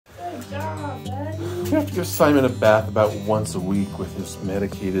job, buddy. We have to give Simon a bath about once a week with his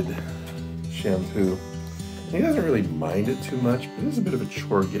medicated shampoo. He doesn't really mind it too much, but it's a bit of a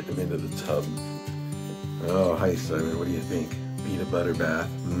chore getting him into the tub. Oh, hi Simon, what do you think? Peanut butter bath.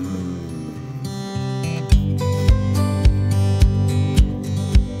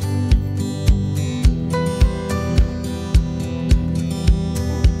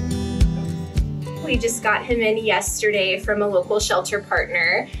 We just got him in yesterday from a local shelter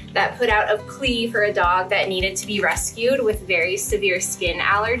partner that put out a plea for a dog that needed to be rescued with very severe skin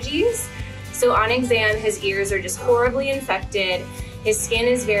allergies. So on exam, his ears are just horribly infected. His skin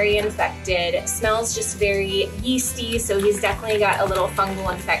is very infected, smells just very yeasty, so he's definitely got a little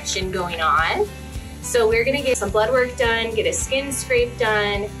fungal infection going on. So we're gonna get some blood work done, get his skin scrape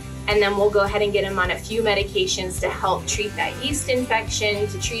done, and then we'll go ahead and get him on a few medications to help treat that yeast infection,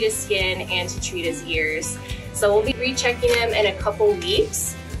 to treat his skin, and to treat his ears. So we'll be rechecking him in a couple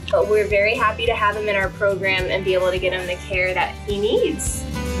weeks, but we're very happy to have him in our program and be able to get him the care that he needs.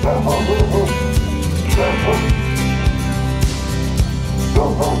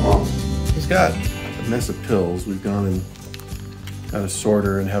 He's got a mess of pills. We've gone and got a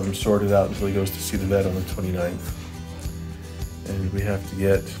sorter and have him sorted out until he goes to see the vet on the 29th. And we have to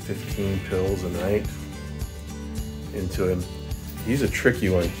get 15 pills a night into him. He's a tricky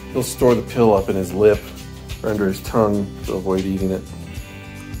one. He'll store the pill up in his lip or under his tongue to avoid eating it.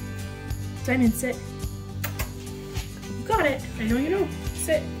 Simon, sit. You got it. I know you know.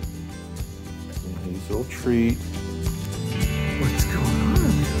 Sit. And he's a little treat. What's going on?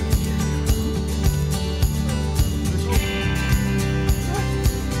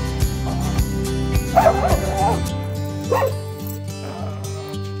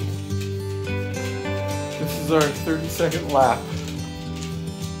 This is our 30-second lap.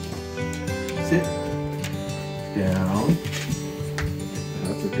 Sit. Down.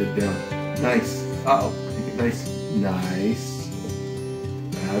 That's a good down. Nice. Uh-oh. Take it nice. Nice.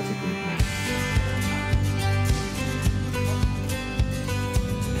 That's a good one.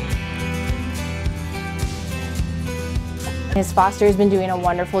 His foster has been doing a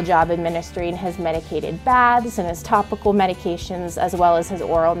wonderful job administering his medicated baths and his topical medications as well as his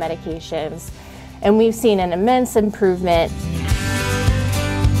oral medications. And we've seen an immense improvement.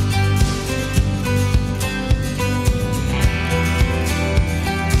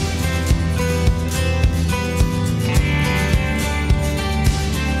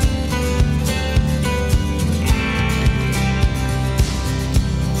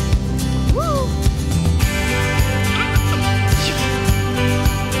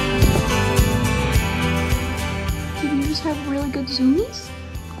 Have really good zoomies?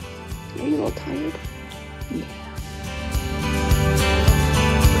 Are you a little tired? Yeah.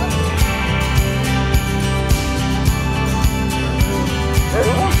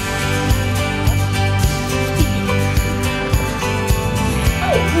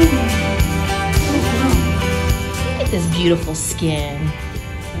 Look at this beautiful skin.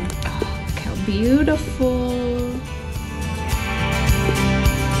 Oh, look how beautiful.